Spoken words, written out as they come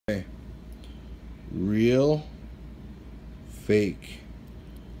real, fake.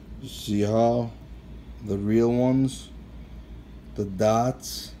 You see how the real ones, the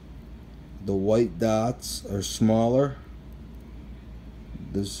dots, the white dots are smaller?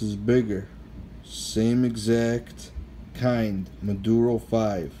 This is bigger. Same exact kind. Maduro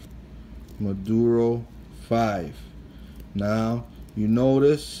 5. Maduro 5. Now you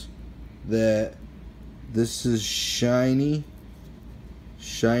notice that this is shiny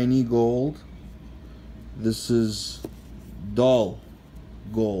gold. This is dull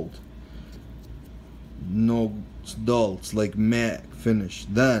gold. No, it's dull. It's like matte finish.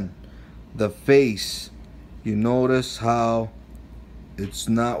 Then the face, you notice how it's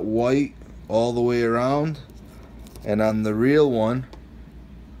not white all the way around, and on the real one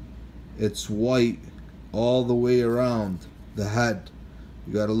it's white all the way around the head.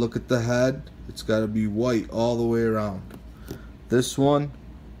 You gotta look at the head. It's gotta be white all the way around. This one,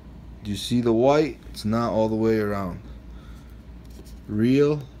 do you see the white? It's not all the way around.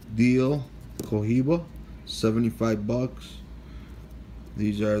 Real deal Cohiba, 75 bucks.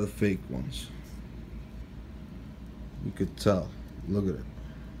 These are the fake ones. You could tell. Look at it.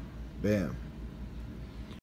 Bam.